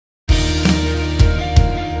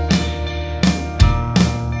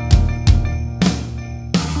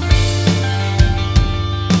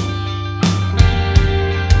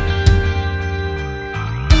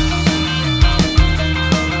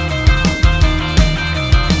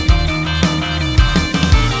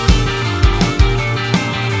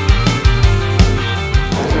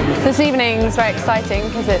evening is very exciting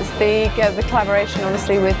because it's the collaboration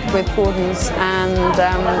obviously with Gordon's, and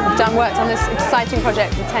worked on this exciting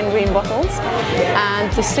project with 10 green bottles,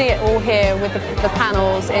 and to see it all here with the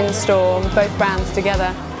panels in store, both brands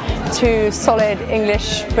together, two solid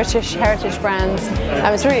English, British heritage brands,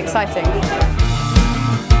 it was really exciting.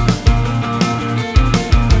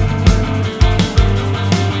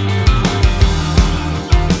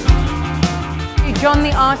 John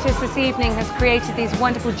the artist this evening has created these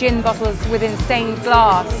wonderful gin bottles within stained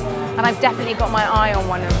glass, and I've definitely got my eye on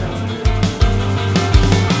one of them.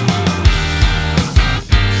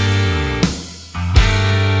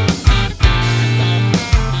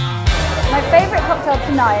 My favourite cocktail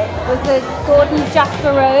tonight was the Gordon's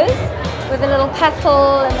Jasper Rose with a little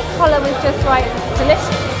petal, and the colour was just right,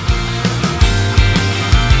 delicious.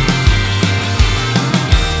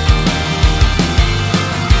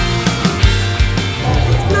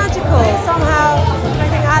 Somehow, I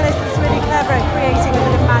think Alice is really clever at creating a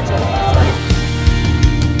bit of magic.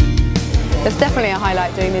 It's definitely a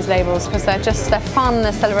highlight doing these labels because they're fun,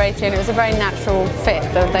 they're celebrating, it was a very natural fit,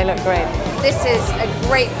 they look great. This is a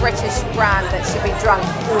great British brand that should be drunk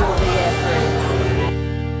all the year through.